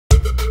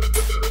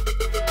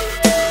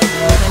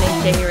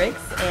Jamie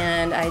Ricks,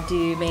 and I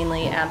do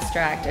mainly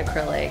abstract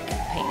acrylic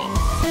painting.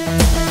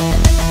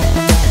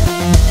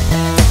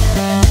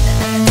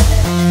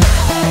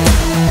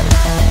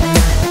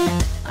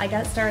 I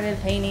got started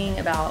painting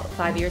about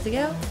 5 years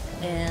ago,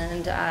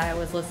 and I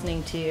was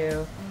listening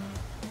to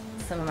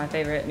some of my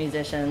favorite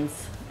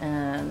musicians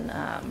and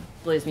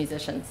blues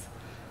musicians.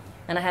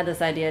 And I had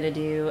this idea to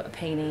do a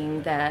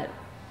painting that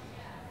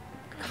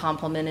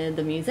complemented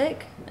the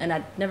music, and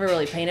I'd never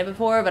really painted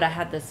before, but I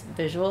had this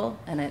visual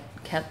and it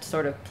kept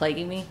sort of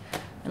plaguing me,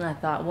 and I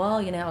thought,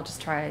 well, you know, I'll just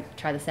try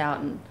this out,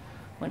 and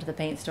went to the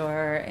paint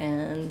store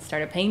and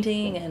started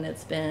painting, and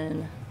it's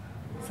been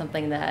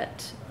something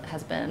that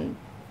has been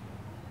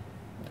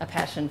a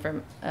passion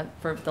for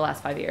the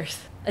last 5 years.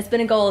 It's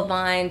been a goal of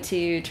mine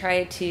to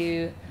try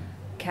to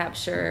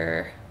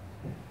capture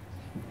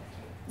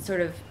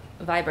sort of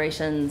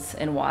vibrations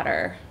in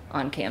water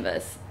on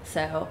canvas.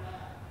 So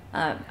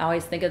I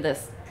always think of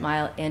this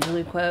Maya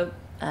Angelou quote,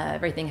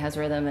 everything has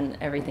rhythm and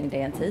everything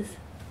dances.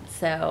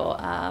 So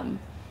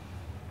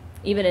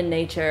even in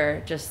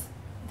nature, just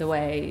the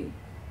way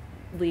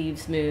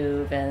leaves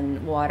move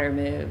and water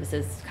moves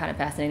is kind of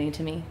fascinating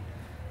to me.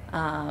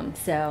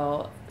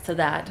 So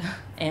that,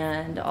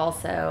 and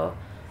also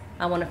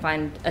I want to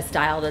find a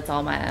style that's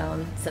all my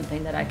own,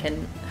 something that I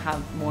can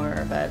have more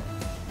of a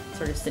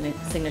sort of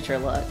signature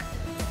look.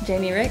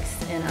 Jamie Ricks,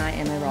 and I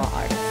am a raw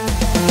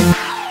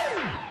artist.